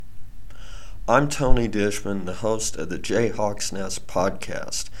I'm Tony Dishman, the host of the Jayhawks Nest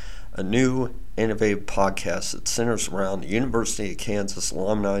podcast, a new, innovative podcast that centers around the University of Kansas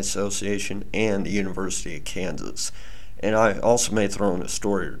Alumni Association and the University of Kansas. And I also may throw in a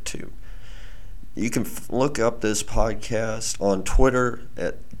story or two. You can look up this podcast on Twitter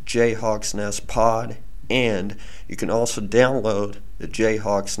at Jayhawks Nest Pod, and you can also download the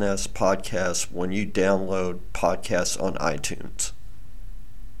Jayhawks Nest podcast when you download podcasts on iTunes.